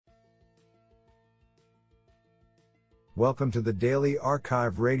Welcome to the Daily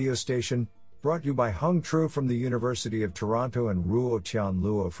Archive radio station, brought to you by Hung Tru from the University of Toronto and Ruo Tian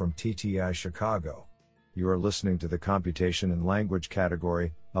Luo from TTI Chicago. You are listening to the Computation and Language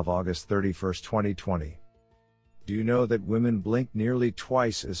category of August 31, 2020. Do you know that women blink nearly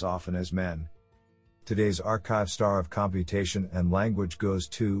twice as often as men? Today's archive star of computation and language goes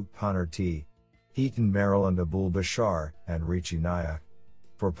to Hunter T. Heaton, Maryland, Abul Bashar, and Richi Nayak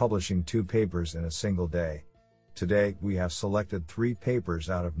for publishing 2 papers in a single day. Today, we have selected 3 papers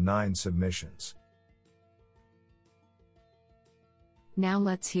out of 9 submissions. Now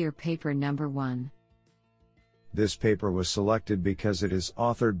let's hear paper number 1. This paper was selected because it is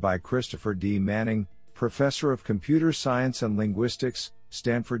authored by Christopher D. Manning, Professor of Computer Science and Linguistics,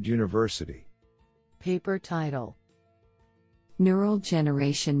 Stanford University. Paper title: Neural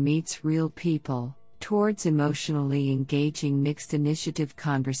Generation Meets Real People, Towards Emotionally Engaging Mixed Initiative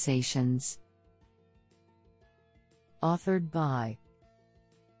Conversations. Authored by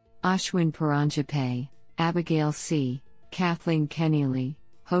Ashwin Paranjape, Abigail C., Kathleen Keneally,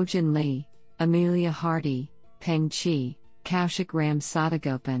 Hojin Lee, Amelia Hardy, Peng Chi, Kaushik Ram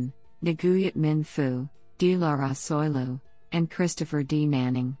Sadagopan, Nguyat Min Fu, Dilara Soilu, and Christopher D.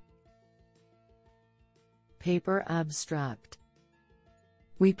 Manning. Paper abstract: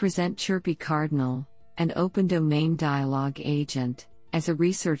 We present Chirpy Cardinal, an open domain dialogue agent, as a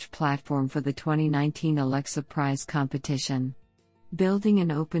research platform for the 2019 Alexa Prize competition. Building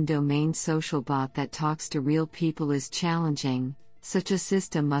an open domain social bot that talks to real people is challenging. Such a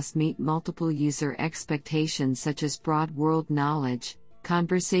system must meet multiple user expectations such as broad world knowledge,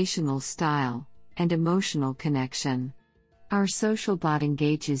 conversational style, and emotional connection. Our social bot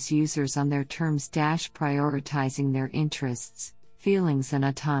engages users on their terms, prioritizing their interests, feelings, and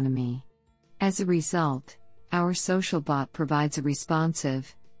autonomy. As a result, our social bot provides a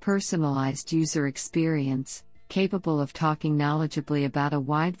responsive, personalized user experience, capable of talking knowledgeably about a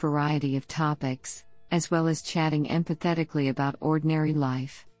wide variety of topics, as well as chatting empathetically about ordinary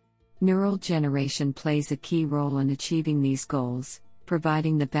life. Neural generation plays a key role in achieving these goals,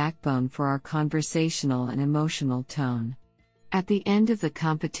 providing the backbone for our conversational and emotional tone. At the end of the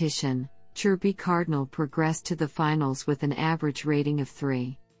competition, Chirpy Cardinal progressed to the finals with an average rating of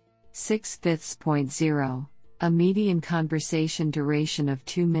 3.6, a median conversation duration of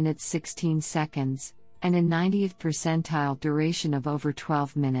 2 minutes 16 seconds, and a 90th percentile duration of over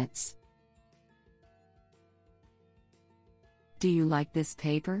 12 minutes. Do you like this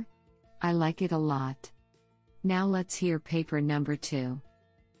paper? I like it a lot. Now let's hear paper number 2.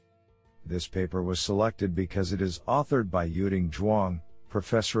 This paper was selected because it is authored by Yuding Zhuang,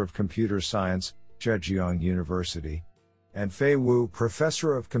 Professor of Computer Science, Zhejiang University, and Fei Wu,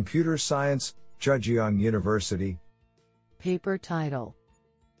 Professor of Computer Science, Zhejiang University. Paper title: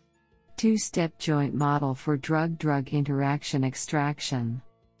 Two-step joint model for drug-drug interaction extraction.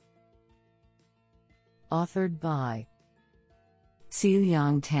 Authored by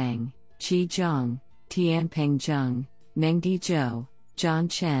Xiliang Tang, Qi Zheng, Tianpeng Zheng, Mengdi Zhou, John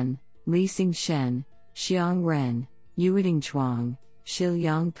Chen, Lixing Shen, Xiang Ren, Yuding Zhuang,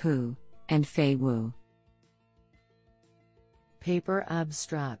 Shiliang Pu, and Fei Wu. Paper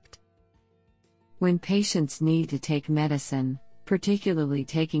abstract: When patients need to take medicine, particularly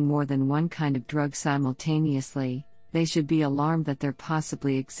taking more than one kind of drug simultaneously, they should be alarmed that there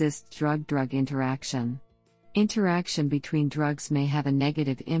possibly exists drug-drug interaction. Interaction between drugs may have a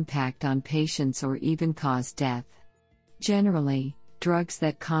negative impact on patients or even cause death. Generally, drugs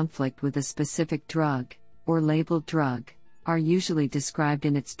that conflict with a specific drug, or labeled drug, are usually described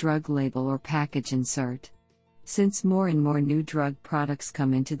in its drug label or package insert. Since more and more new drug products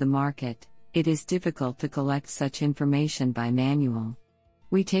come into the market, it is difficult to collect such information by manual.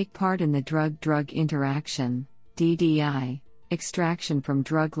 We take part in the Drug-Drug Interaction (DDI) Extraction from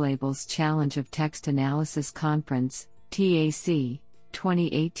Drug Labels Challenge of Text Analysis Conference (TAC)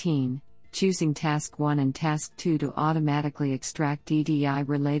 2018, choosing Task 1 and Task 2 to automatically extract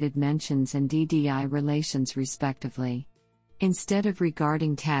DDI-related mentions and DDI relations respectively. Instead of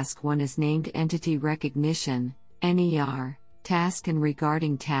regarding Task 1 as Named Entity Recognition (NER), task and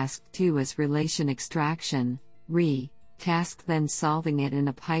regarding Task 2 as Relation Extraction task then solving it in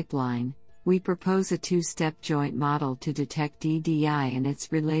a pipeline, we propose a 2-step joint model to detect DDI and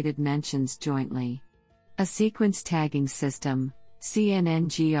its related mentions jointly. A sequence tagging system,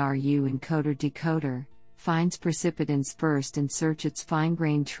 CNNGRU encoder-decoder, finds precipitants first and search its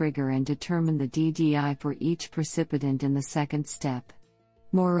fine-grained trigger and determine the DDI for each precipitant in the second step.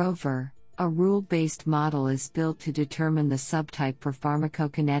 Moreover, a rule-based model is built to determine the subtype for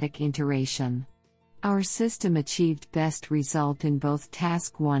pharmacokinetic iteration. Our system achieved best result in both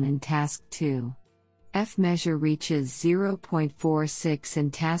Task 1 and Task 2. F measure reaches 0.46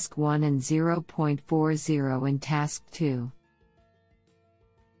 in task 1 and 0.40 in task 2.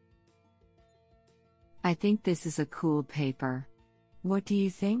 I think this is a cool paper. What do you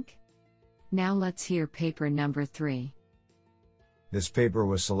think? Now let's hear paper number 3. This paper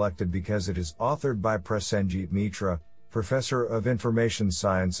was selected because it is authored by Prasenjit Mitra, Professor of Information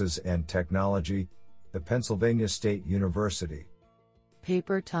Sciences and Technology, the Pennsylvania State University.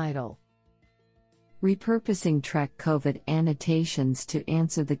 Paper title: Repurposing Trek COVID Annotations to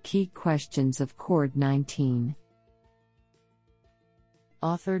Answer the Key Questions of COVID-19.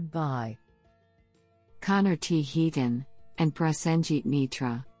 Authored by Connor T. Heaton and Prasenjit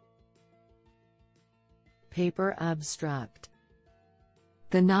Mitra. Paper abstract: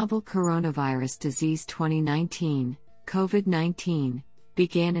 The novel coronavirus disease 2019, COVID-19,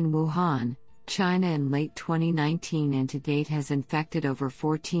 began in Wuhan, China in late 2019 and to date has infected over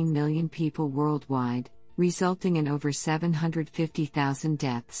 14 million people worldwide, resulting in over 750,000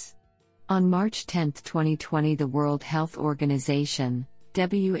 deaths. On March 10, 2020, the World Health Organization,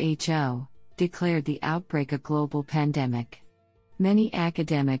 WHO, declared the outbreak a global pandemic. Many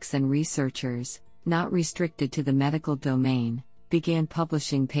academics and researchers, not restricted to the medical domain, began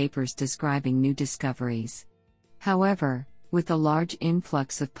publishing papers describing new discoveries. However, with a large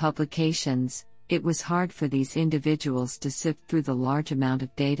influx of publications, it was hard for these individuals to sift through the large amount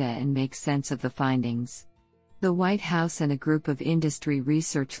of data and make sense of the findings. The White House and a group of industry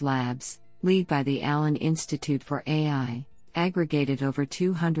research labs, led by the Allen Institute for AI, aggregated over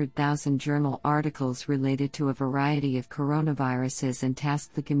 200,000 journal articles related to a variety of coronaviruses and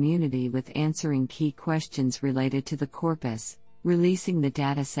tasked the community with answering key questions related to the corpus, releasing the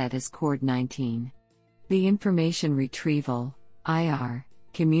dataset as COVID-19. The Information Retrieval (IR)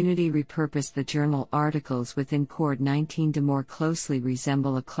 community repurposed the journal articles within COVID-19 to more closely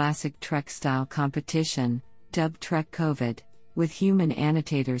resemble a classic Trek-style competition, dubbed Trek COVID, with human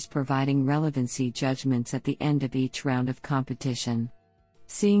annotators providing relevancy judgments at the end of each round of competition.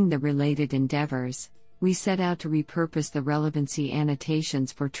 Seeing the related endeavors, we set out to repurpose the relevancy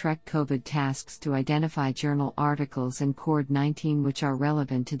annotations for Trek COVID tasks to identify journal articles in COVID-19 which are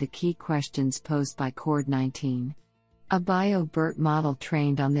relevant to the key questions posed by COVID-19. A BioBERT model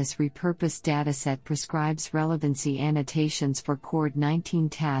trained on this repurposed dataset prescribes relevancy annotations for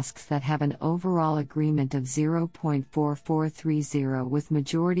COVID-19 tasks that have an overall agreement of 0.4430 with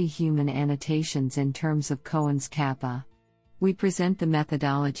majority human annotations in terms of Cohen's kappa. We present the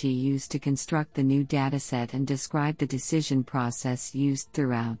methodology used to construct the new dataset and describe the decision process used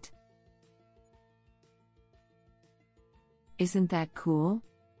throughout. Isn't that cool?